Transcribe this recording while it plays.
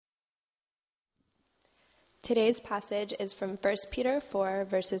Today's passage is from 1 Peter 4,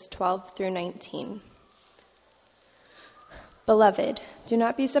 verses 12 through 19. Beloved, do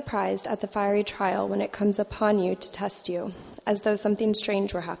not be surprised at the fiery trial when it comes upon you to test you, as though something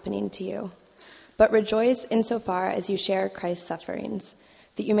strange were happening to you. But rejoice insofar as you share Christ's sufferings,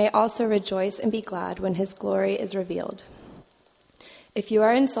 that you may also rejoice and be glad when his glory is revealed. If you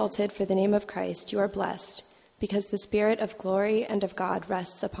are insulted for the name of Christ, you are blessed, because the Spirit of glory and of God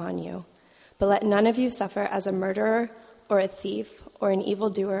rests upon you. But let none of you suffer as a murderer, or a thief, or an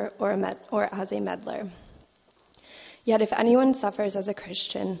evildoer, or as a meddler. Yet if anyone suffers as a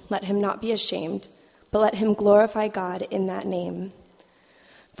Christian, let him not be ashamed, but let him glorify God in that name.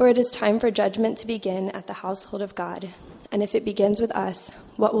 For it is time for judgment to begin at the household of God. And if it begins with us,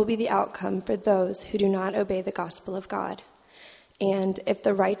 what will be the outcome for those who do not obey the gospel of God? And if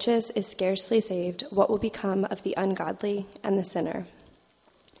the righteous is scarcely saved, what will become of the ungodly and the sinner?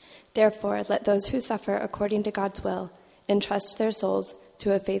 Therefore, let those who suffer according to God's will entrust their souls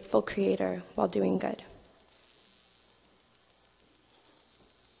to a faithful Creator while doing good.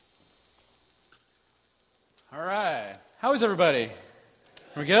 All right. How is everybody?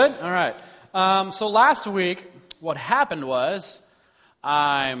 We're good? All right. So last week, what happened was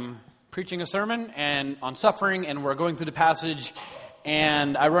I'm preaching a sermon on suffering, and we're going through the passage,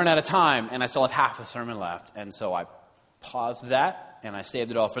 and I run out of time, and I still have half the sermon left. And so I paused that, and I saved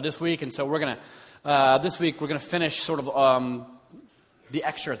it all for this week. And so this week, we're going to finish sort of the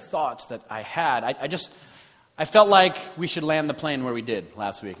extra thoughts that I had. I felt like we should land the plane where we did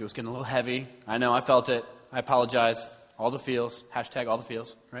last week. It was getting a little heavy. I know, I felt it. I apologize. All the feels. Hashtag all the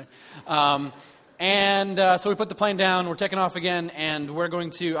feels, right? So we put the plane down. We're taking off again, and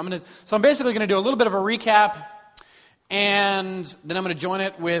I'm basically going to do a little bit of a recap, and then I'm going to join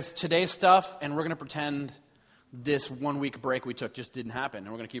it with today's stuff, and we're going to pretend this 1 week break we took just didn't happen, and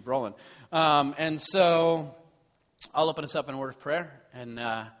we're going to keep rolling. And so I'll open us up in a word of prayer, and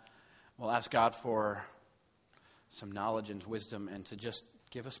we'll ask God for some knowledge and wisdom, and to just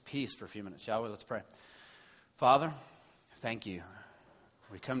give us peace for a few minutes, shall we? Let's pray. Father, thank you.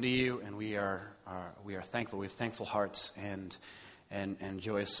 We come to you, and we are thankful. We have thankful hearts and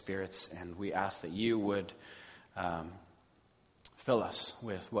joyous spirits, and we ask that you would fill us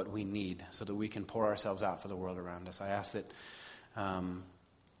with what we need so that we can pour ourselves out for the world around us. I ask that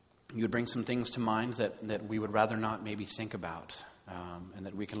you would bring some things to mind that we would rather not maybe think about, and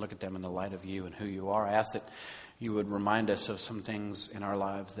that we can look at them in the light of you and who you are. I ask that you would remind us of some things in our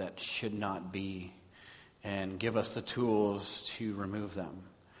lives that should not be, and give us the tools to remove them.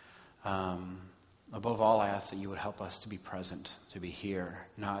 Above all, I ask that you would help us to be present, to be here,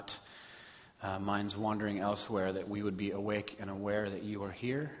 not minds wandering elsewhere, that we would be awake and aware that you are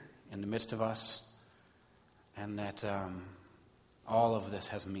here in the midst of us, and that all of this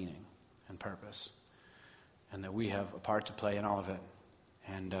has meaning and purpose, and that we have a part to play in all of it.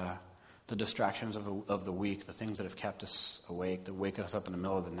 And the distractions of the week, the things that have kept us awake, that wake us up in the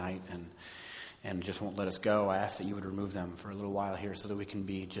middle of the night and just won't let us go, I ask that you would remove them for a little while here so that we can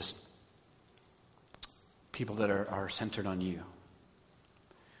be just people that are centered on you,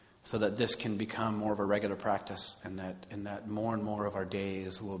 so that this can become more of a regular practice, and that more and more of our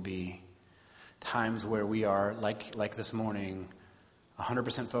days will be times where we are, like this morning,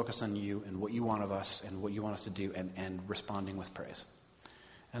 100% focused on you and what you want of us and what you want us to do, and responding with praise.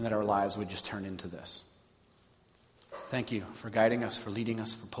 And that our lives would just turn into this. Thank you for guiding us, for leading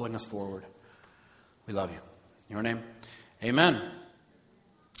us, for pulling us forward. We love you. In your name, amen.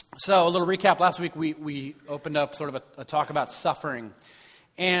 So a little recap. Last week we opened up sort of a talk about suffering.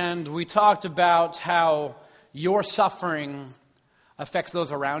 And we talked about how your suffering affects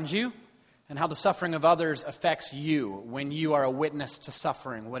those around you, and how the suffering of others affects you when you are a witness to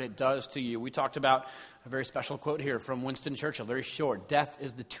suffering, what it does to you. We talked about a very special quote here from Winston Churchill, very short. Death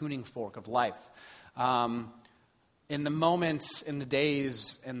is the tuning fork of life. In the moments, in the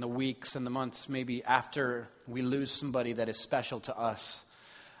days, in the weeks, and the months, maybe after we lose somebody that is special to us,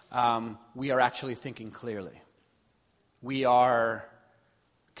 we are actually thinking clearly. We are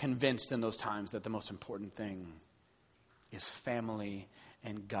convinced in those times that the most important thing is family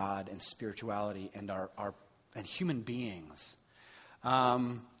and God and spirituality and our and human beings.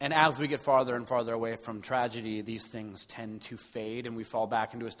 And as we get farther and farther away from tragedy, these things tend to fade, and we fall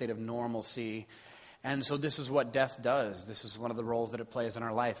back into a state of normalcy. And so this is what death does. This is one of the roles that it plays in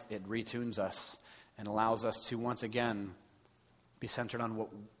our life. It retunes us and allows us to once again be centered on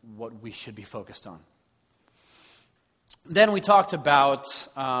what we should be focused on. Then we talked about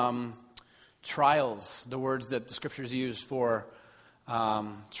trials, the words that the scriptures use for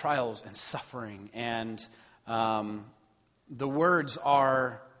trials and suffering. And the words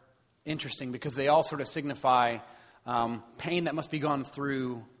are interesting because they all sort of signify pain that must be gone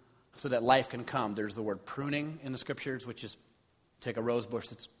through so that life can come. There's the word pruning in the scriptures, which is take a rose bush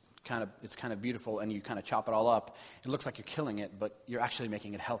that's kind of beautiful and you kind of chop it all up. It looks like you're killing it, but you're actually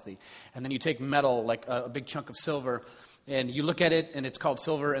making it healthy. And then you take metal, like a big chunk of silver, and you look at it and it's called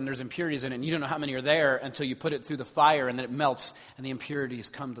silver and there's impurities in it and you don't know how many are there until you put it through the fire and then it melts and the impurities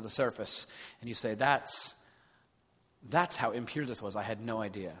come to the surface. And you say, that's how impure this was. I had no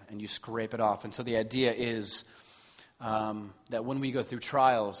idea. And you scrape it off. And so the idea is that when we go through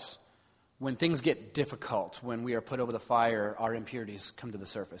trials, when things get difficult, when we are put over the fire, our impurities come to the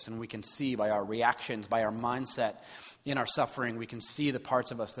surface. And we can see by our reactions, by our mindset in our suffering, we can see the parts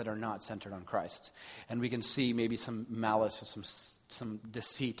of us that are not centered on Christ. And we can see maybe some malice or some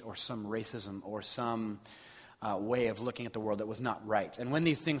deceit or some racism or some way of looking at the world that was not right. And when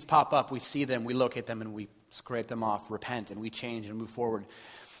these things pop up, we see them, we locate them, and we scrape them off, repent, and we change and move forward.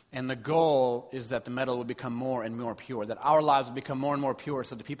 And the goal is that the metal will become more and more pure, that our lives will become more and more pure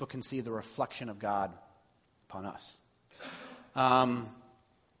so that people can see the reflection of God upon us.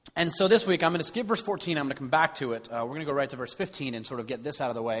 And so this week, I'm going to skip verse 14. I'm going to come back to it. We're going to go right to verse 15 and sort of get this out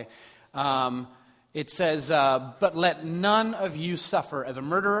of the way. It says, but let none of you suffer as a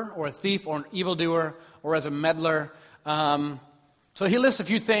murderer or a thief or an evildoer or as a meddler. So he lists a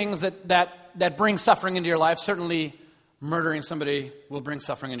few things that bring suffering into your life. Certainly, murdering somebody will bring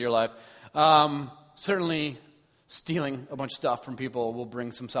suffering into your life. Certainly, stealing a bunch of stuff from people will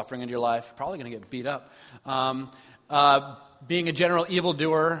bring some suffering into your life. You're probably going to get beat up. Being a general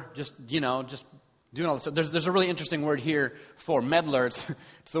evildoer, just doing all this stuff. There's a really interesting word here for meddler. It's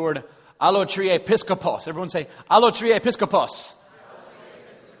the word allotria episkopos. Everyone say, allotria episkopos.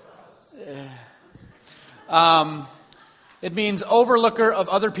 It means overlooker of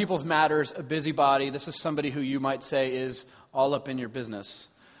other people's matters, a busybody. This is somebody who you might say is all up in your business.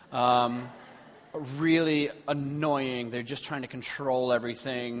 Really annoying. They're just trying to control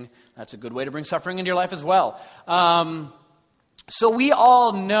everything. That's a good way to bring suffering into your life as well. So we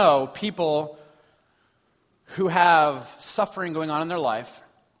all know people who have suffering going on in their life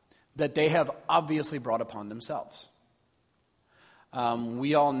that they have obviously brought upon themselves.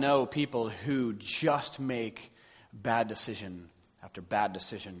 We all know people who just make bad decision after bad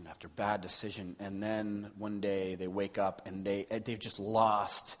decision after bad decision, and then one day they wake up and they've just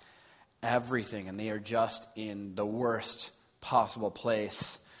lost everything, and they are just in the worst possible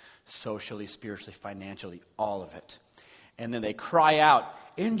place, socially, spiritually, financially, all of it. And then they cry out,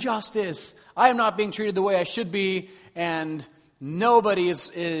 injustice, I am not being treated the way I should be, and nobody is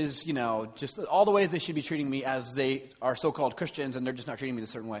just all the ways they should be treating me as they are so-called Christians, and they're just not treating me a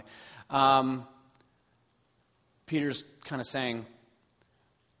certain way. Peter's kind of saying,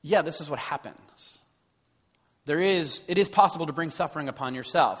 yeah, this is what happens. It is possible to bring suffering upon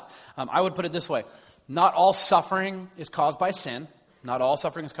yourself. I would put it this way. Not all suffering is caused by sin. Not all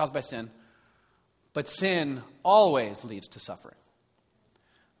suffering is caused by sin. But sin always leads to suffering.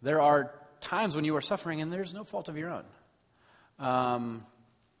 There are times when you are suffering and there's no fault of your own.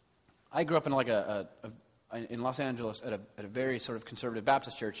 I grew up in in Los Angeles at a very sort of conservative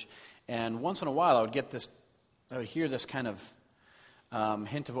Baptist church. And once in a while I would hear this kind of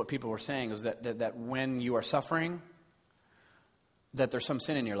hint of what people were saying, is that when you are suffering, that there's some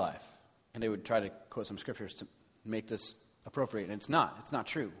sin in your life. And they would try to quote some scriptures to make this appropriate. And it's not. It's not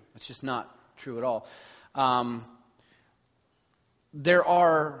true. It's just not true at all. There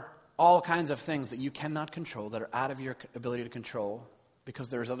are all kinds of things that you cannot control, that are out of your ability to control, because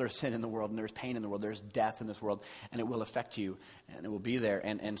there's other sin in the world, and there's pain in the world, there's death in this world, and it will affect you, and it will be there.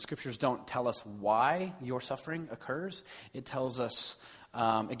 And scriptures don't tell us why your suffering occurs. It tells us,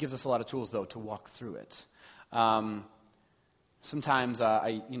 it gives us a lot of tools, though, to walk through it. Sometimes,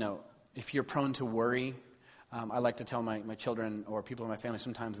 if you're prone to worry, I like to tell my children or people in my family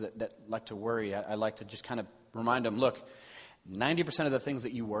sometimes that like to worry, I like to just kind of remind them, look, 90% of the things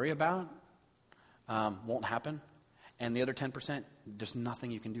that you worry about won't happen. And the other 10%, there's nothing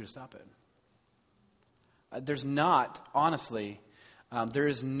you can do to stop it. There's not, honestly, there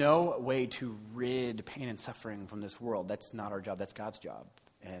is no way to rid pain and suffering from this world. That's not our job. That's God's job.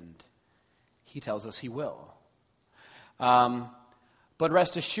 And He tells us He will. But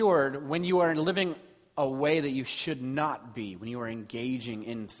rest assured, when you are living a way that you should not be, when you are engaging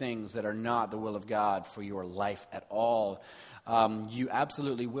in things that are not the will of God for your life at all, you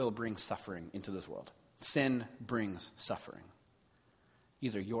absolutely will bring suffering into this world. Sin brings suffering.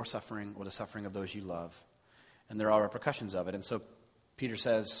 Either your suffering or the suffering of those you love. And there are repercussions of it. And so Peter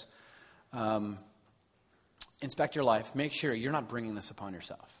says, inspect your life. Make sure you're not bringing this upon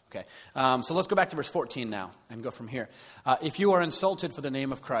yourself. Okay, so let's go back to verse 14 now and go from here. If you are insulted for the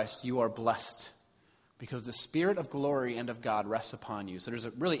name of Christ, you are blessed, because the Spirit of glory and of God rests upon you. So there's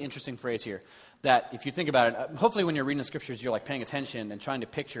a really interesting phrase here that, if you think about it, hopefully when you're reading the scriptures, you're like paying attention and trying to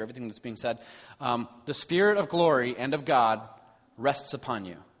picture everything that's being said. The Spirit of glory and of God rests upon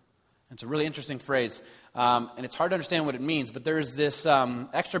you. It's a really interesting phrase, and it's hard to understand what it means, but there's this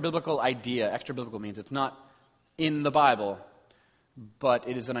extra-biblical idea. Extra-biblical means it's not in the Bible, but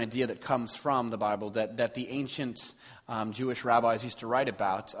it is an idea that comes from the Bible that the ancient Jewish rabbis used to write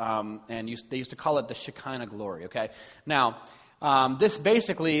about, and they used to call it the Shekinah glory, okay? Now, this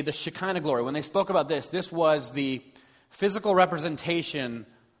basically, the Shekinah glory, when they spoke about this was the physical representation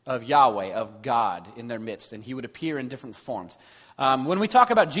of Yahweh, of God in their midst, and he would appear in different forms. When we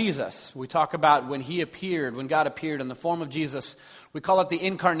talk about Jesus, we talk about when he appeared, when God appeared in the form of Jesus, we call it the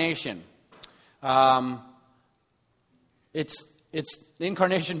incarnation. The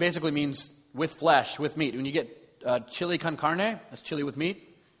incarnation basically means with flesh, with meat. When you get chili con carne, that's chili with meat.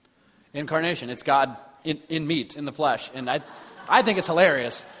 Incarnation, it's God in meat, in the flesh. And I think it's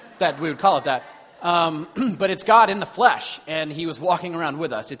hilarious that we would call it that. But it's God in the flesh, and he was walking around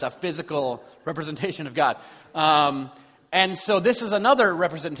with us. It's a physical representation of God. And so this is another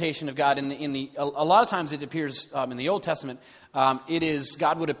representation of God. A lot of times it appears in the Old Testament. It is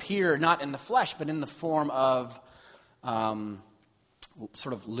God would appear not in the flesh, but in the form of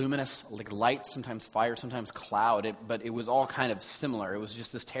sort of luminous, like light, sometimes fire, sometimes cloud. But it was all kind of similar. It was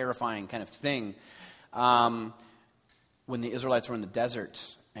just this terrifying kind of thing. When the Israelites were in the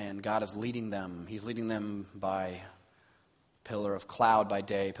desert and God is leading them, he's leading them by pillar of cloud by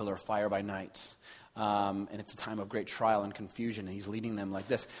day, pillar of fire by night. And it's a time of great trial and confusion, and he's leading them like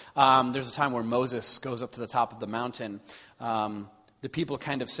this. There's a time where Moses goes up to the top of the mountain. The people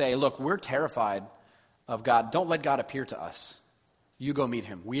kind of say, look, we're terrified of God. Don't let God appear to us. You go meet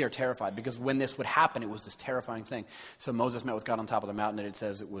him. We are terrified, because when this would happen, it was this terrifying thing. So Moses met with God on top of the mountain, and it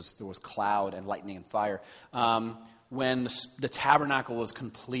says there was cloud and lightning and fire. When the tabernacle was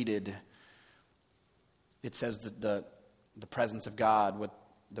completed, it says that the presence of God, what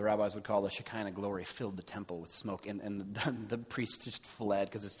the rabbis would call the Shekinah glory, filled the temple with smoke, and the priests just fled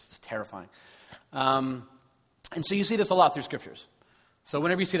because it's terrifying. And so you see this a lot through scriptures. So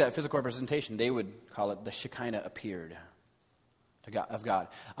whenever you see that physical representation, they would call it the Shekinah appeared of God.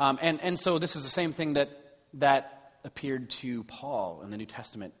 And so this is the same thing that appeared to Paul in the New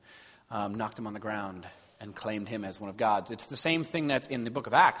Testament, knocked him on the ground and claimed him as one of God's. It's the same thing that's in the book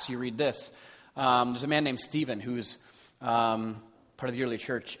of Acts. You read this. There's a man named Stephen who's part of the early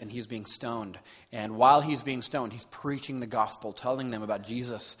church, and he's being stoned. And while he's being stoned, he's preaching the gospel, telling them about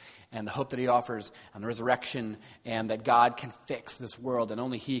Jesus and the hope that he offers and the resurrection, and that God can fix this world, and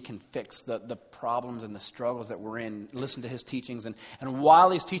only he can fix the problems and the struggles that we're in. Listen to his teachings. And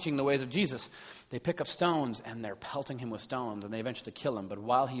while he's teaching the ways of Jesus, they pick up stones, and they're pelting him with stones, and they eventually kill him. But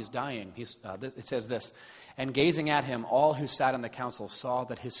while he's dying, it says this, and gazing at him, all who sat in the council saw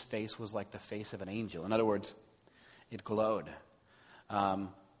that his face was like the face of an angel. In other words, it glowed.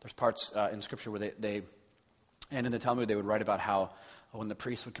 There's parts in Scripture where they and in the Talmud, they would write about how when the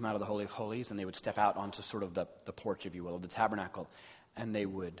priests would come out of the Holy of Holies and they would step out onto sort of the porch, if you will, of the tabernacle, and they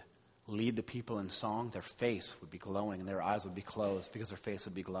would lead the people in song, their face would be glowing and their eyes would be closed because their face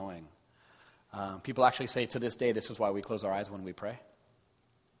would be glowing. People actually say to this day, this is why we close our eyes when we pray,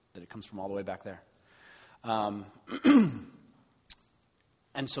 that it comes from all the way back there. And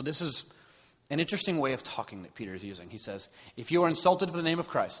so this is an interesting way of talking that Peter is using. He says, if you are insulted for the name of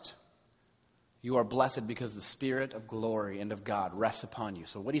Christ, you are blessed because the Spirit of glory and of God rests upon you.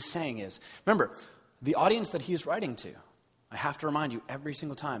 So what he's saying is, remember, the audience that he's writing to, I have to remind you every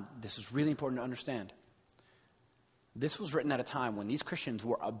single time, this is really important to understand. This was written at a time when these Christians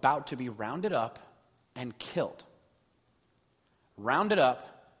were about to be rounded up and killed. Rounded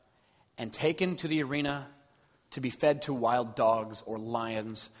up and taken to the arena to be fed to wild dogs or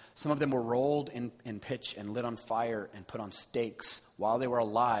lions. Some of them were rolled in pitch and lit on fire and put on stakes while they were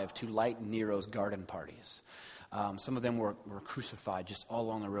alive to light Nero's garden parties. Some of them were crucified just all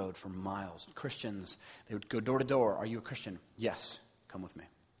along the road for miles. Christians, they would go door to door. Are you a Christian? Yes, come with me.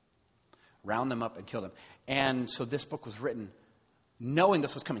 Round them up and kill them. And so this book was written knowing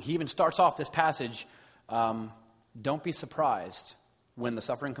this was coming. He even starts off this passage, don't be surprised when the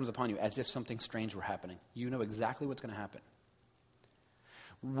suffering comes upon you as if something strange were happening. You know exactly what's going to happen.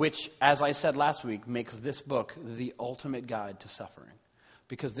 Which, as I said last week, makes this book the ultimate guide to suffering.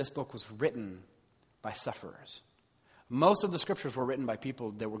 Because this book was written by sufferers. Most of the scriptures were written by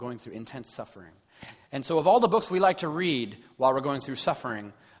people that were going through intense suffering. And so of all the books we like to read while we're going through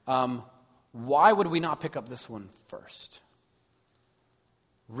suffering, why would we not pick up this one first?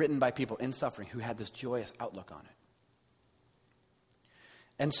 Written by people in suffering who had this joyous outlook on it.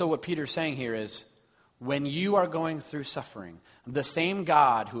 And so what Peter's saying here is, when you are going through suffering, the same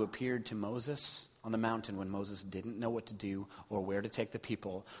God who appeared to Moses on the mountain when Moses didn't know what to do or where to take the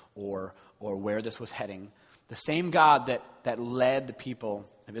people or where this was heading, the same God that led the people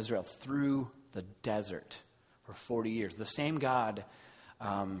of Israel through the desert for 40 years, the same God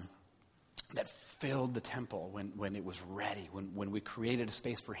that filled the temple when it was ready, when we created a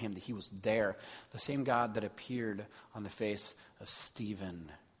space for him, that he was there, the same God that appeared on the face of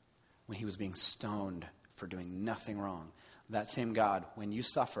Stephen when he was being stoned for doing nothing wrong. That same God, when you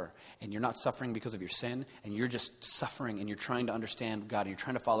suffer, and you're not suffering because of your sin, and you're just suffering, and you're trying to understand God, and you're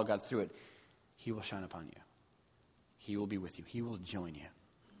trying to follow God through it, he will shine upon you. He will be with you. He will join you.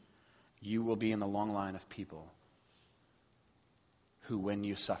 You will be in the long line of people who, when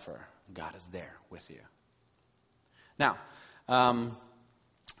you suffer, God is there with you. Now,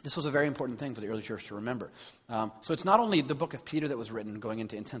 this was a very important thing for the early church to remember. So it's not only the book of Peter that was written going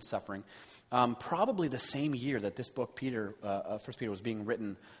into intense suffering. Probably the same year that this book, First Peter, was being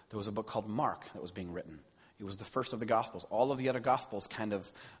written, there was a book called Mark that was being written. It was the first of the Gospels. All of the other Gospels kind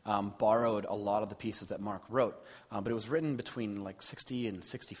of borrowed a lot of the pieces that Mark wrote. But it was written between like 60 and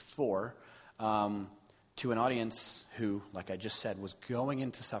 64 to an audience who, like I just said, was going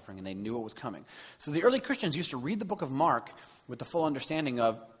into suffering, and they knew it was coming. So the early Christians used to read the book of Mark with the full understanding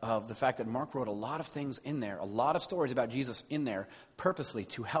of the fact that Mark wrote a lot of things in there, a lot of stories about Jesus in there, purposely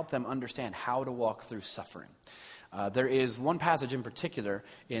to help them understand how to walk through suffering. There is one passage in particular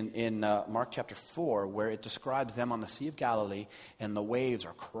in Mark chapter 4 where it describes them on the Sea of Galilee, and the waves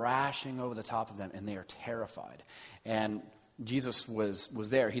are crashing over the top of them, and they are terrified. And Jesus was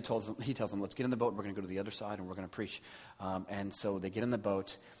there. He tells them, let's get in the boat. We're going to go to the other side, and we're going to preach. And so they get in the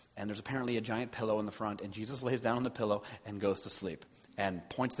boat, and there's apparently a giant pillow in the front, and Jesus lays down on the pillow and goes to sleep and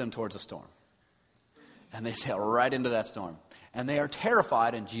points them towards a storm. And they sail right into that storm. And they are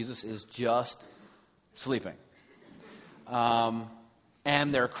terrified, and Jesus is just sleeping.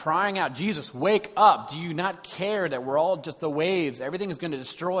 And they're crying out, Jesus, wake up. Do you not care that we're all just the waves? Everything is going to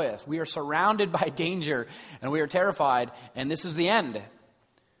destroy us. We are surrounded by danger, and we are terrified, and this is the end.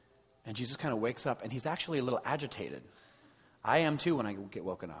 And Jesus kind of wakes up, and he's actually a little agitated. I am too when I get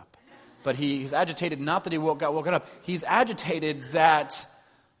woken up. But he's agitated, not that he got woken up. He's agitated that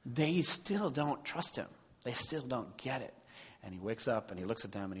they still don't trust him. They still don't get it. And he wakes up, and he looks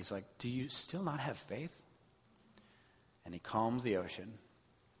at them, and he's like, do you still not have faith? And he calms the ocean.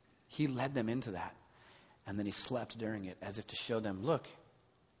 He led them into that. And then he slept during it as if to show them, look,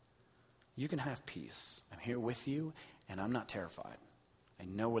 you can have peace. I'm here with you, and I'm not terrified. I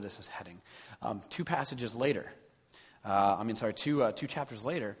know where this is heading. Two chapters later,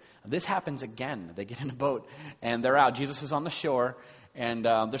 this happens again. They get in a boat, and they're out. Jesus is on the shore, and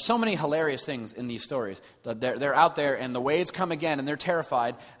there's so many hilarious things in these stories. They're out there, and the waves come again, and they're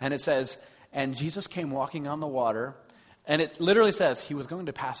terrified. And it says, and Jesus came walking on the water. And it literally says he was going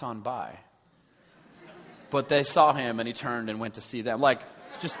to pass on by. But they saw him, and he turned and went to see them. Like,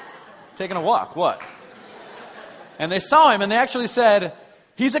 just taking a walk, what? And they saw him, and they actually said,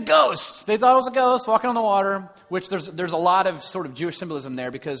 he's a ghost. They thought it was a ghost walking on the water, which there's a lot of sort of Jewish symbolism there,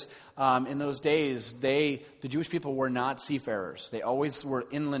 because in those days, the Jewish people were not seafarers. They always were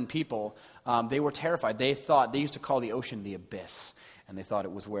inland people. They were terrified. They used to call the ocean the abyss. And they thought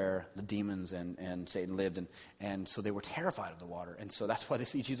it was where the demons and Satan lived. And so they were terrified of the water. And so that's why they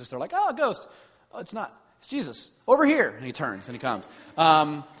see Jesus. They're like, oh, a ghost. Oh, it's not. It's Jesus. Over here. And he turns and he comes.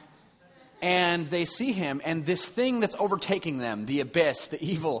 And they see him. And this thing that's overtaking them, the abyss, the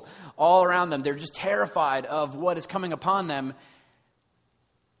evil, all around them, they're just terrified of what is coming upon them.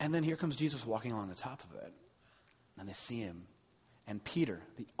 And then here comes Jesus walking along the top of it. And they see him. And Peter,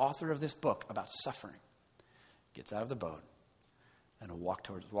 the author of this book about suffering, gets out of the boat and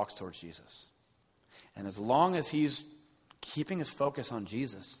walks towards Jesus. And as long as he's keeping his focus on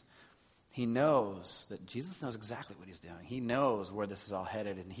Jesus, he knows that Jesus knows exactly what he's doing. He knows where this is all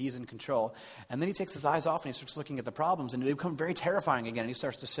headed, and he's in control. And then he takes his eyes off, and he starts looking at the problems, and they become very terrifying again. And he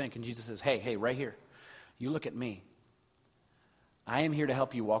starts to sink, and Jesus says, hey, right here. You look at me. I am here to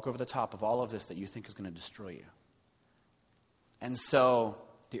help you walk over the top of all of this that you think is going to destroy you. And so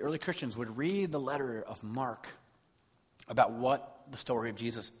the early Christians would read the letter of Mark about what the story of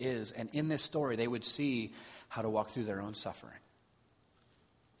Jesus is. And in this story, they would see how to walk through their own suffering.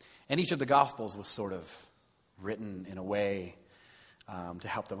 And each of the Gospels was sort of written in a way to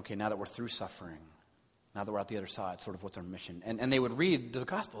help them. Okay, now that we're through suffering, now that we're at the other side, sort of what's our mission? And they would read the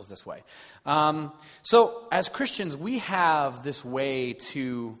Gospels this way. So as Christians, we have this way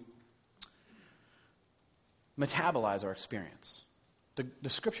to metabolize our experience. The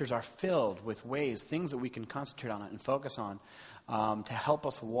scriptures are filled with ways, things that we can concentrate on and focus on to help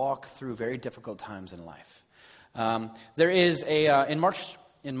us walk through very difficult times in life. There is in March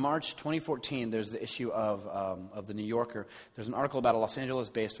 2014, there's the issue of the New Yorker. There's an article about a Los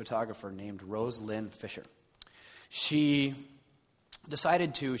Angeles-based photographer named Rose Lynn Fisher. She was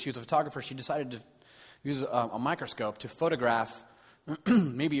a photographer, she decided to use a microscope to photograph,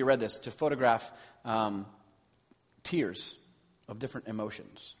 maybe you read this, to photograph tears of different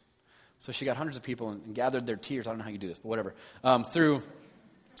emotions. So she got hundreds of people and gathered their tears, I don't know how you do this, but whatever, through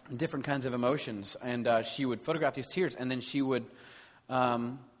different kinds of emotions. And she would photograph these tears, and then she would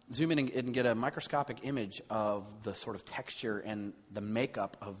zoom in and get a microscopic image of the sort of texture and the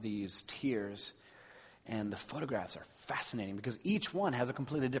makeup of these tears. And the photographs are fascinating because each one has a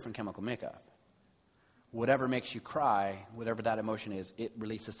completely different chemical makeup. Whatever makes you cry, whatever that emotion is, it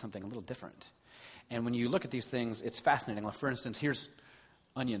releases something a little different. And when you look at these things, it's fascinating. Like, for instance, here's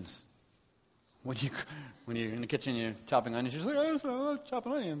onions. When you're in the kitchen, you're chopping onions, you're just like, oh,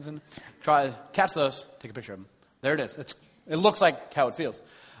 chopping onions. And try to catch those, take a picture of them. There it is. It looks like how it feels.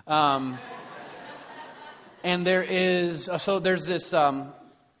 And there's this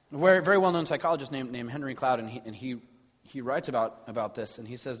very well-known psychologist named Henry Cloud, and he writes about this, and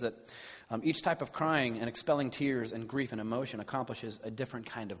he says that each type of crying and expelling tears and grief and emotion accomplishes a different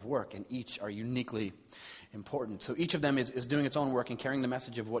kind of work, and each are uniquely important. So each of them is doing its own work and carrying the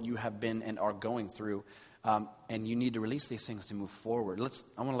message of what you have been and are going through, and you need to release these things to move forward. I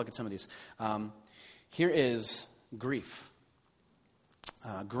want to look at some of these. Here is grief.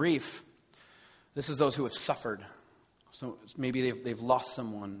 Grief, this is those who have suffered. So maybe they've lost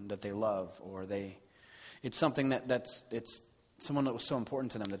someone that they love, or it's something it's someone that was so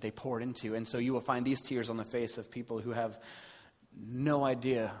important to them that they poured into. And so you will find these tears on the face of people who have no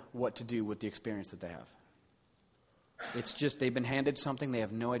idea what to do with the experience that they have. It's just they've been handed something they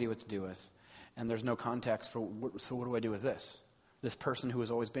have no idea what to do with, and there's no context for, so what do I do with this? This person who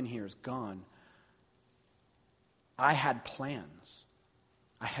has always been here is gone. I had plans.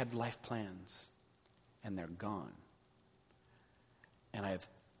 I had life plans, and they're gone. And I have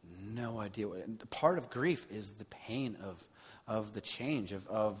no idea what. Part of grief is the pain of the change,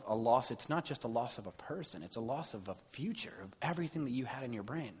 of a loss. It's not just a loss of a person. It's a loss of a future, of everything that you had in your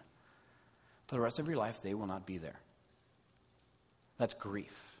brain. For the rest of your life, they will not be there. That's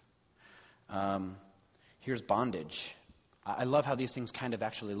grief. Here's bondage. I love how these things kind of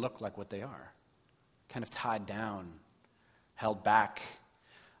actually look like what they are. Kind of tied down, held back.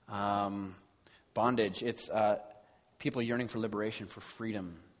 Bondage, it's people yearning for liberation, for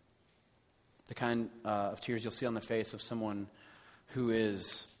freedom. The kind of tears you'll see on the face of someone who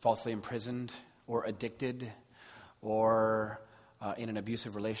is falsely imprisoned or addicted or in an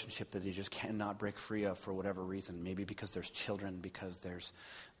abusive relationship that they just cannot break free of for whatever reason. Maybe because there's children, because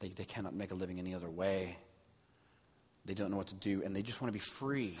they cannot make a living any other way. They don't know what to do, and they just want to be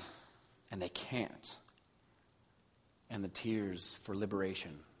free, and they can't. And the tears for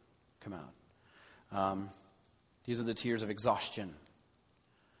liberation come out. These are the tears of exhaustion.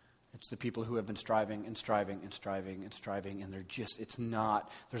 It's the people who have been striving and striving and striving and striving, and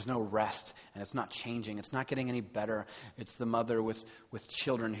there's no rest, and it's not changing. It's not getting any better. It's the mother with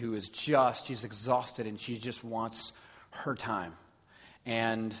children who is she's exhausted, and she just wants her time.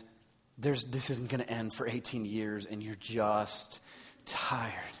 And this isn't going to end for 18 years, and you're just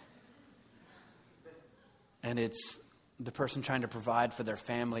tired. And it's the person trying to provide for their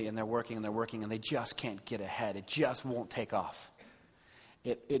family, and they're working, and they just can't get ahead. It just won't take off.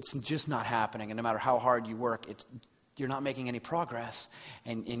 It's just not happening. And no matter how hard you work, you're not making any progress.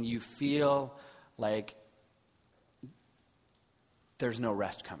 And you feel like there's no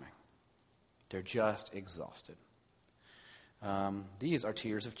rest coming. They're just exhausted. These are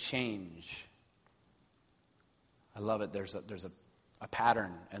tears of change. I love it. There's a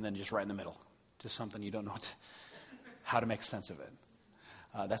pattern, and then just right in the middle. Just something you don't know how to make sense of it.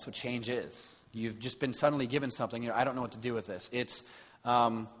 That's what change is. You've just been suddenly given something. I don't know what to do with this. It's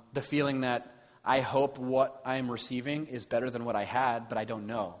the feeling that I hope what I'm receiving is better than what I had, but I don't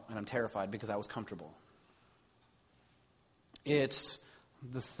know, and I'm terrified because I was comfortable. It's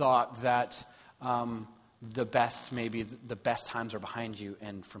the thought that the best times are behind you,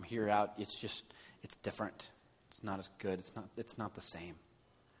 and from here out, it's different. It's not as good. It's not the same.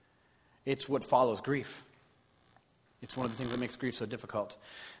 It's what follows grief. It's one of the things that makes grief so difficult.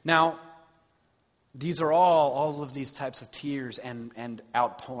 Now, these are all of these types of tears and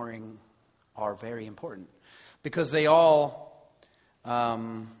outpouring are very important because they all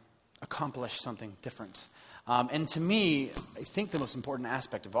accomplish something different. And to me, I think the most important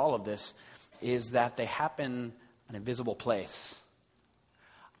aspect of all of this is that they happen in a visible place.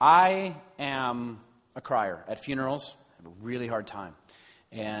 I am a crier at funerals. I have a really hard time.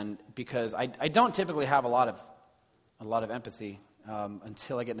 And because I don't typically have a lot of empathy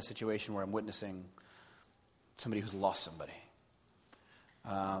until I get in a situation where I'm witnessing somebody who's lost somebody.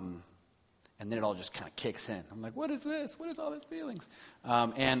 And then it all just kind of kicks in. I'm like, what is this? What is all these feelings?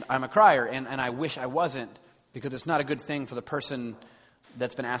 And I'm a crier, and I wish I wasn't, because it's not a good thing for the person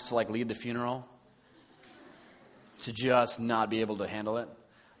that's been asked to lead the funeral to just not be able to handle it.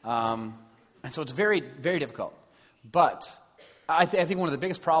 And so it's very, very difficult. But I think one of the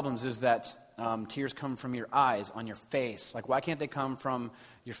biggest problems is that tears come from your eyes, on your face. Why can't they come from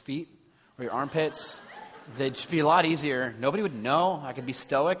your feet or your armpits? They'd just be a lot easier. Nobody would know. I could be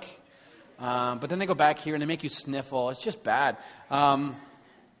stoic. But then they go back here and they make you sniffle. It's just bad.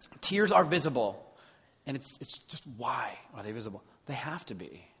 Tears are visible. And it's just, why are they visible? They have to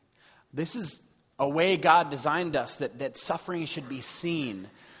be. This is a way God designed us, that suffering should be seen.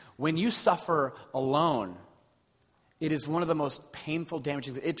 When you suffer alone, it is one of the most painful,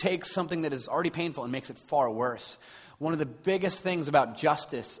 damaging things. It takes something that is already painful and makes it far worse. One of the biggest things about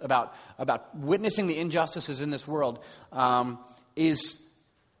justice, about witnessing the injustices in this world, is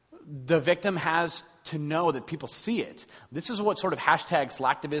the victim has to know that people see it. This is what sort of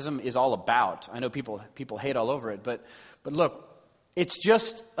 #slacktivism is all about. I know people hate all over it, but look, it's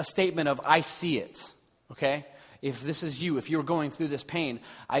just a statement of, I see it, okay? If this is you, if you're going through this pain,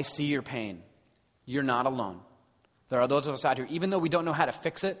 I see your pain. You're not alone. There are those of us out here, even though we don't know how to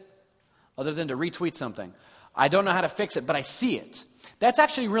fix it, other than to retweet something. I don't know how to fix it, but I see it. That's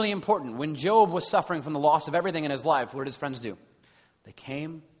actually really important. When Job was suffering from the loss of everything in his life, what did his friends do? They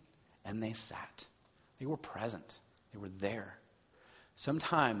came and they sat. They were present. They were there.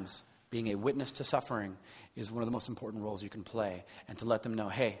 Sometimes being a witness to suffering is one of the most important roles you can play, and to let them know,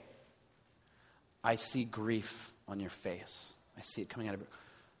 hey, I see grief on your face. I see it coming out of it.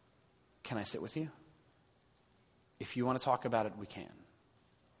 Can I sit with you? If you want to talk about it, we can.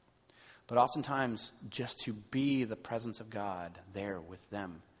 But oftentimes, just to be the presence of God there with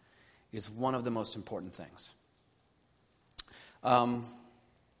them is one of the most important things.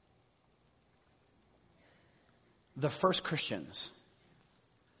 The first Christians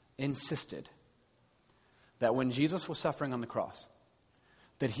insisted that when Jesus was suffering on the cross,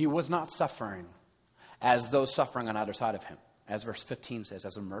 that he was not suffering as those suffering on either side of him, as verse 15 says,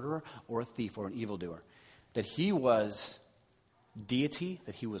 as a murderer or a thief or an evildoer. That he was deity,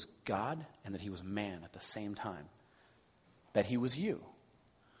 that he was God, and that he was man at the same time. That he was you.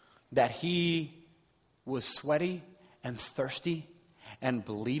 That he was sweaty and thirsty and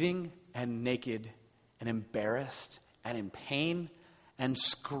bleeding and naked and embarrassed and in pain and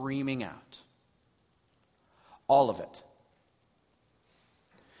screaming out. All of it.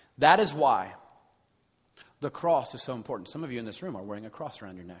 That is why the cross is so important. Some of you in this room are wearing a cross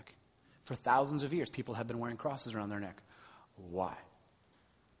around your neck. For thousands of years, people have been wearing crosses around their neck. Why?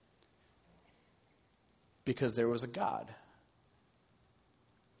 Because there was a God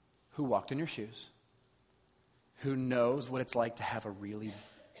who walked in your shoes, who knows what it's like to have a really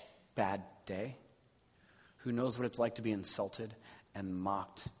bad day, who knows what it's like to be insulted and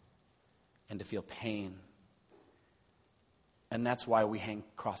mocked and to feel pain. And that's why we hang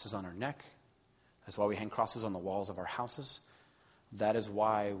crosses on our neck. That's why we hang crosses on the walls of our houses. That is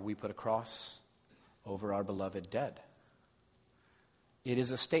why we put a cross over our beloved dead. It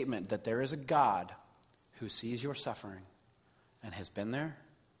is a statement that there is a God who sees your suffering and has been there,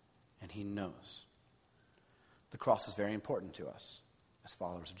 and he knows. The cross is very important to us as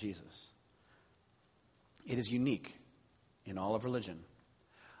followers of Jesus. It is unique in all of religion.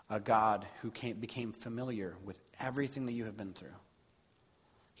 A God who became familiar with everything that you have been through.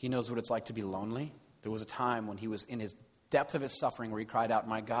 He knows what it's like to be lonely. There was a time when he was in his depth of his suffering where he cried out,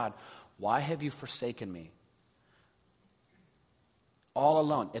 "My God, why have you forsaken me?" All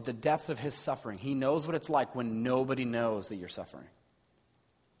alone, at the depths of his suffering. He knows what it's like when nobody knows that you're suffering.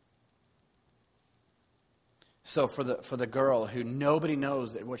 So for the girl who nobody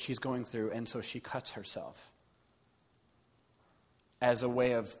knows that what she's going through, and so she cuts herself as a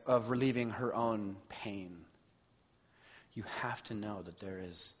way of relieving her own pain. You have to know that there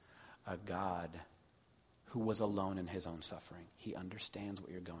is a God who was alone in his own suffering. He understands what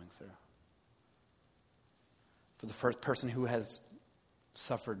you're going through. For the first person who has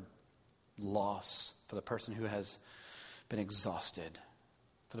suffered loss, for the person who has been exhausted,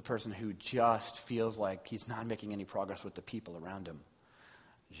 for the person who just feels like he's not making any progress with the people around him,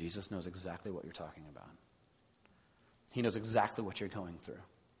 Jesus knows exactly what you're talking about. He knows exactly what you're going through.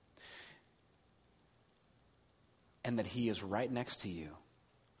 And that he is right next to you,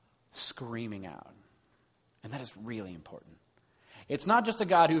 screaming out. And that is really important. It's not just a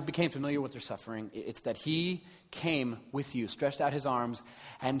God who became familiar with your suffering. It's that he came with you, stretched out his arms,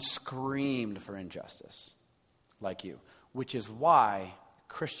 and screamed for injustice like you, which is why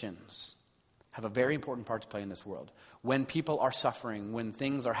Christians have a very important part to play in this world. When people are suffering, when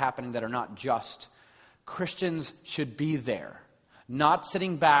things are happening that are not just, Christians should be there, not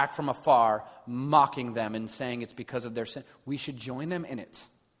sitting back from afar, mocking them and saying it's because of their sin. We should join them in it.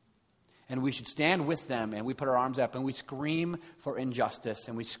 And we should stand with them, and we put our arms up, and we scream for injustice,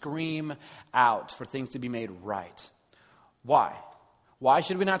 and we scream out for things to be made right. Why? Why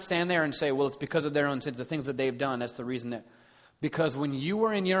should we not stand there and say, well, it's because of their own sins, the things that they've done, that's the reason that... Because when you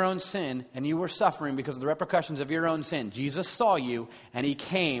were in your own sin, and you were suffering because of the repercussions of your own sin, Jesus saw you, and he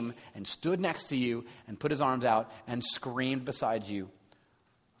came and stood next to you, and put his arms out, and screamed beside you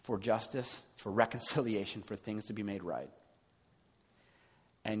for justice, for reconciliation, for things to be made right.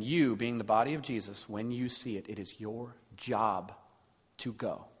 And you, being the body of Jesus, when you see it, it is your job to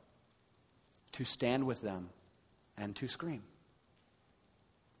go, to stand with them, and to scream.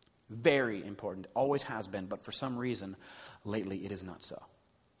 Very important. Always has been, but for some reason, lately it is not so.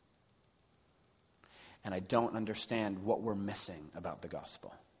 And I don't understand what we're missing about the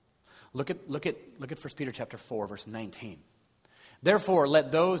gospel. Look at 1 Peter chapter 4, verse 19. Therefore,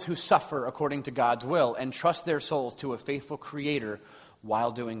 let those who suffer according to God's will entrust their souls to a faithful Creator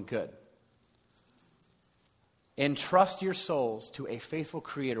while doing good. Entrust your souls to a faithful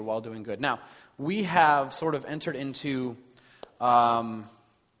Creator while doing good. Now, we have sort of entered into a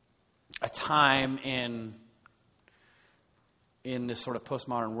time in this sort of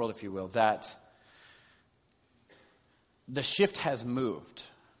postmodern world, if you will, that the shift has moved.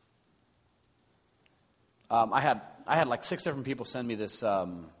 I had like 6 different people send me this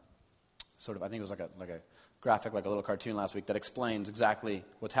sort of, I think it was like a graphic, like a little cartoon last week that explains exactly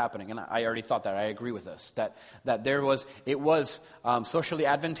what's happening. And I already thought that. I agree with this. That it was socially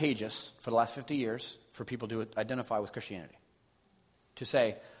advantageous for the last 50 years for people to identify with Christianity. To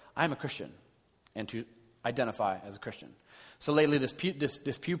say, I'm a Christian, and to identify as a Christian. So lately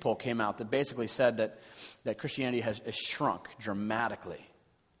this Pew poll came out that basically said that Christianity has shrunk dramatically.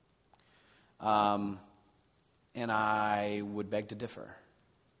 And I would beg to differ.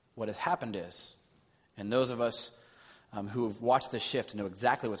 What has happened is, and those of us who have watched this shift know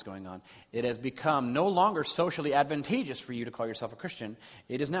exactly what's going on, it has become no longer socially advantageous for you to call yourself a Christian.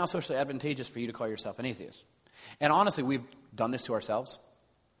 It is now socially advantageous for you to call yourself an atheist. And honestly, we've done this to ourselves.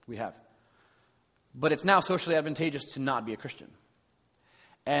 We have. But it's now socially advantageous to not be a Christian.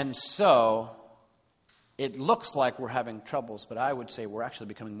 And so, it looks like we're having troubles, but I would say we're actually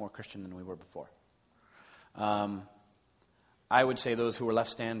becoming more Christian than we were before. I would say those who are left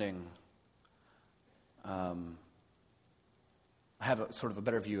standing have a sort of a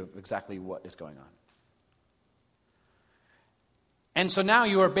better view of exactly what is going on. And so now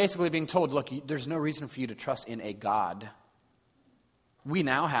you are basically being told, look, there's no reason for you to trust in a God. We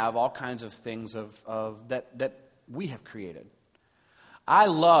now have all kinds of things that we have created. I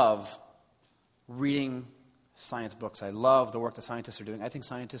love reading science books. I love the work that scientists are doing. I think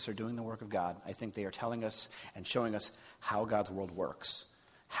scientists are doing the work of God. I think they are telling us and showing us how God's world works,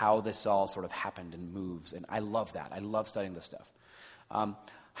 how this all sort of happened and moves. And I love that. I love studying this stuff.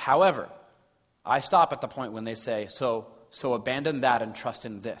 However, I stop at the point when they say, so abandon that and trust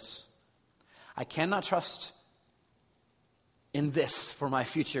in this. I cannot trust in this for my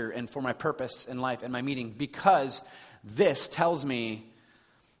future and for my purpose in life and my meaning, because this tells me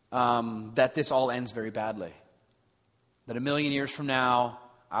that this all ends very badly. That 1 million years from now,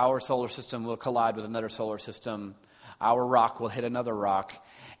 our solar system will collide with another solar system. Our rock will hit another rock.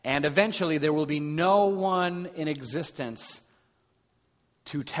 And eventually there will be no one in existence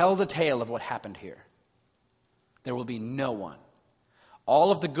to tell the tale of what happened here. There will be no one.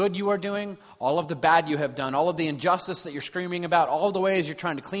 All of the good you are doing, all of the bad you have done, all of the injustice that you're screaming about, all of the ways you're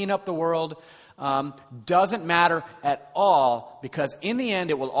trying to clean up the world, doesn't matter at all, because in the end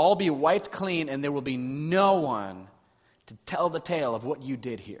it will all be wiped clean and there will be no one to tell the tale of what you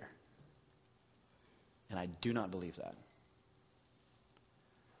did here. And I do not believe that.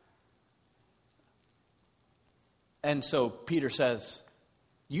 And so Peter says,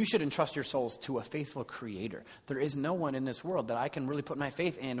 you should entrust your souls to a faithful Creator. There is no one in this world that I can really put my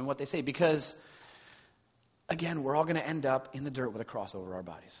faith in and what they say, because, again, we're all going to end up in the dirt with a cross over our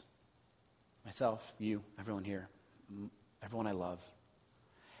bodies. Myself, you, everyone here, everyone I love.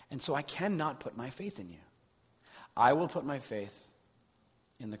 And so I cannot put my faith in you. I will put my faith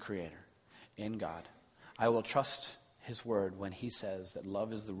in the Creator, in God. I will trust His word when He says that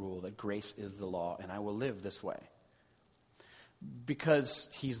love is the rule, that grace is the law, and I will live this way. because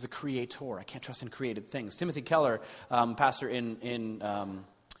he's the creator. I can't trust in created things. Timothy Keller, pastor in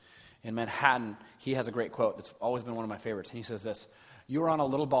Manhattan, he has a great quote. It's always been one of my favorites. And he says this: "You're on a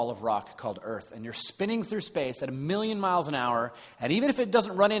little ball of rock called Earth, and you're spinning through space at 1,000,000 miles an hour, and even if it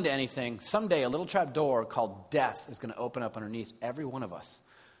doesn't run into anything, someday a little trap door called death is going to open up underneath every one of us.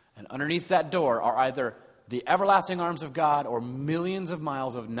 And underneath that door are either the everlasting arms of God or millions of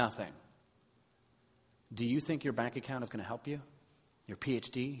miles of nothing. Do you think your bank account is going to help you? Your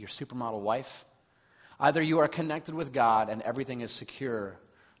PhD, your supermodel wife? Either you are connected with God and everything is secure,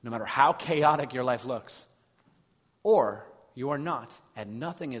 no matter how chaotic your life looks, or you are not, and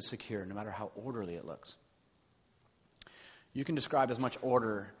nothing is secure, no matter how orderly it looks. You can describe as much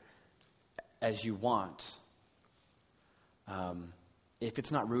order as you want. If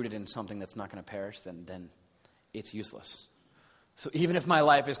it's not rooted in something that's not going to perish, then it's useless. So even if my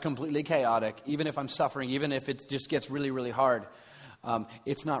life is completely chaotic, even if I'm suffering, even if it just gets really, really hard,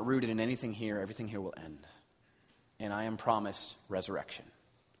 it's not rooted in anything here. Everything here will end. And I am promised resurrection.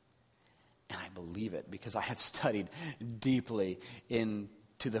 And I believe it because I have studied deeply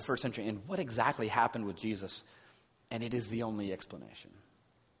into the first century and what exactly happened with Jesus. And it is the only explanation.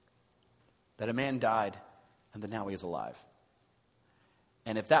 That a man died and that now he is alive.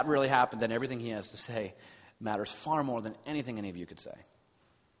 And if that really happened, then everything he has to say matters far more than anything any of you could say.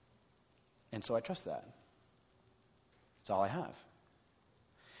 And so I trust that. It's all I have.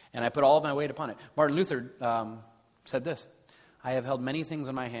 And I put all of my weight upon it. Martin Luther said this: "I have held many things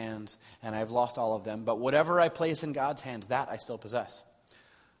in my hands, and I have lost all of them, but whatever I place in God's hands, that I still possess."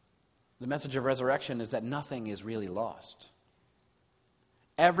 The message of resurrection is that nothing is really lost.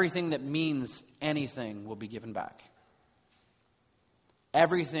 Everything that means anything will be given back.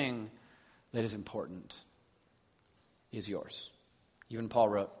 Everything that is important is yours. Even Paul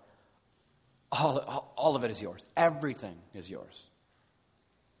wrote, all of it is yours. Everything is yours.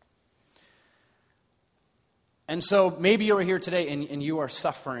 And so maybe you are here today and you are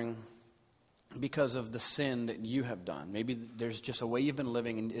suffering because of the sin that you have done. Maybe there's just a way you've been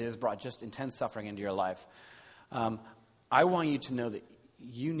living and it has brought just intense suffering into your life. I want you to know that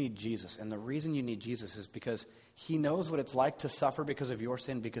you need Jesus. And the reason you need Jesus is because he knows what it's like to suffer because of your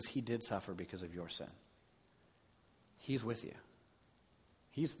sin, because he did suffer because of your sin. He's with you.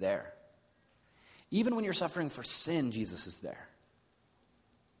 He's there. Even when you're suffering for sin, Jesus is there.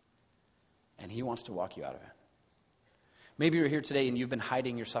 And he wants to walk you out of it. Maybe you're here today and you've been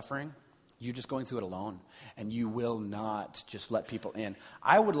hiding your suffering. You're just going through it alone. And you will not just let people in.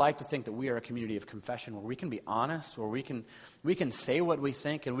 I would like to think that we are a community of confession where we can be honest, where we can say what we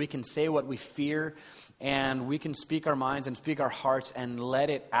think and we can say what we fear. And we can speak our minds and speak our hearts and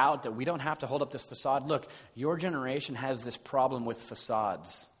let it out, that we don't have to hold up this facade. Look, your generation has this problem with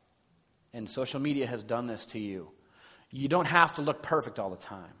facades. And social media has done this to you. You don't have to look perfect all the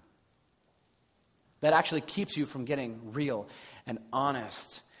time. That actually keeps you from getting real and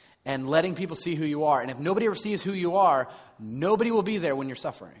honest and letting people see who you are. And if nobody ever sees who you are, nobody will be there when you're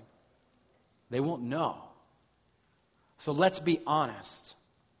suffering. They won't know. So let's be honest.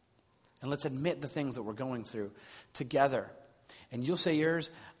 And let's admit the things that we're going through together. And you'll say yours,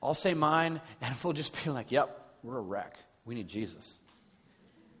 I'll say mine, and we'll just be like, yep, we're a wreck. We need Jesus.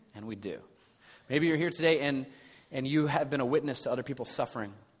 And we do. Maybe you're here today and you have been a witness to other people's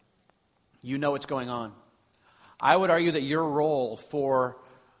suffering. You know what's going on. I would argue that your role for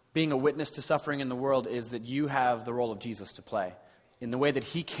being a witness to suffering in the world is that you have the role of Jesus to play. In the way that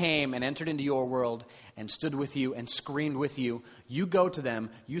he came and entered into your world and stood with you and screamed with you, you go to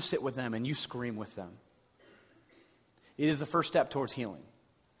them, you sit with them, and you scream with them. It is the first step towards healing.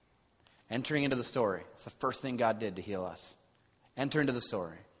 Entering into the story. It's the first thing God did to heal us. Enter into the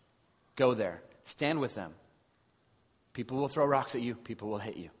story. Go there. Stand with them. People will throw rocks at you. People will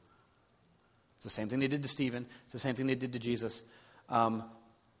hit you. It's the same thing they did to Stephen. It's the same thing they did to Jesus.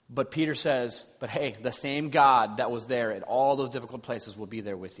 But Peter says, but hey, the same God that was there at all those difficult places will be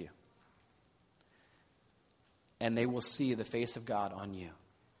there with you. And they will see the face of God on you.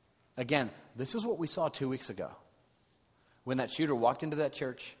 Again, this is what we saw 2 weeks ago. When that shooter walked into that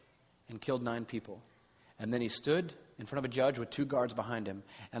church and killed 9 people. And then he stood in front of a judge with 2 guards behind him.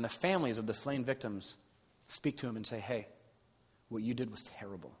 And the families of the slain victims speak to him and say, hey, what you did was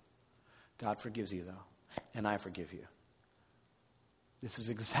terrible. God forgives you, though, and I forgive you. This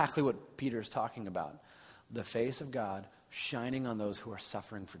is exactly what Peter is talking about. The face of God shining on those who are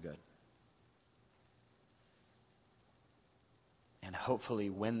suffering for good. And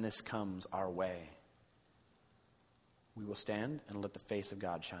hopefully when this comes our way, we will stand and let the face of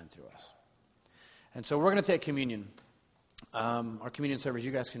God shine through us. And so we're going to take communion. Our communion servers,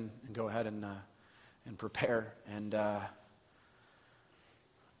 you guys can go ahead and prepare. And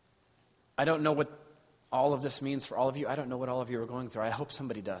I don't know what all of this means for all of you. I don't know what all of you are going through. I hope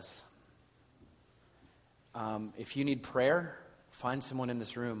somebody does. If you need prayer, find someone in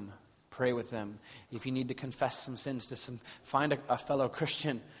this room. Pray with them. If you need to confess some sins, find a fellow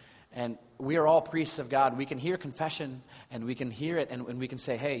Christian. And we are all priests of God. We can hear confession, and we can hear it, and we can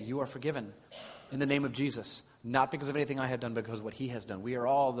say, hey, you are forgiven in the name of Jesus. Not because of anything I have done, but because of what he has done. We are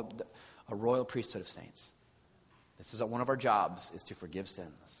all a royal priesthood of saints. This is one of our jobs, is to forgive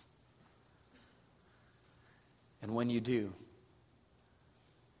sins. And when you do,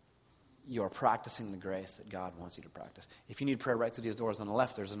 you are practicing the grace that God wants you to practice. If you need prayer, right through these doors on the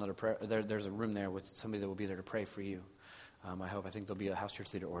left, there's another prayer. There's a room there with somebody that will be there to pray for you. I think there'll be a house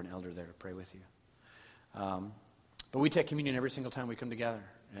church leader or an elder there to pray with you. But we take communion every single time we come together.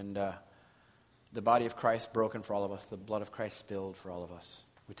 And the body of Christ broken for all of us, the blood of Christ spilled for all of us.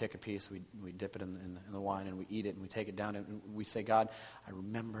 We take a piece, we dip it in the wine, and we eat it, and we take it down, and we say, God, I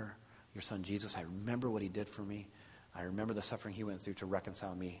remember your son Jesus. I remember what he did for me. I remember the suffering he went through to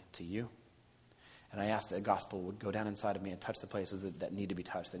reconcile me to you. And I ask that the gospel would go down inside of me and touch the places that need to be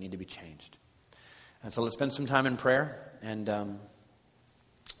touched, that need to be changed. And so let's spend some time in prayer, and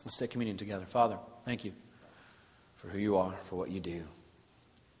let's take communion together. Father, thank you for who you are, for what you do.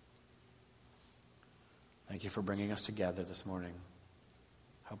 Thank you for bringing us together this morning.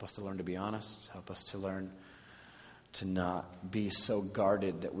 Help us to learn to be honest. Help us to learn to not be so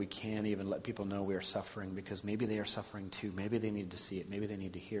guarded that we can't even let people know we are suffering, because maybe they are suffering too. Maybe they need to see it. Maybe they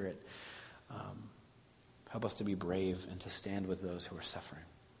need to hear it. Help us to be brave and to stand with those who are suffering.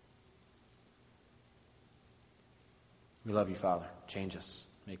 We love you, Father. Change us.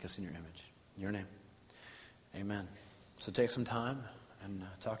 Make us in your image. In your name. Amen. So take some time and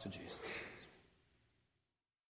talk to Jesus.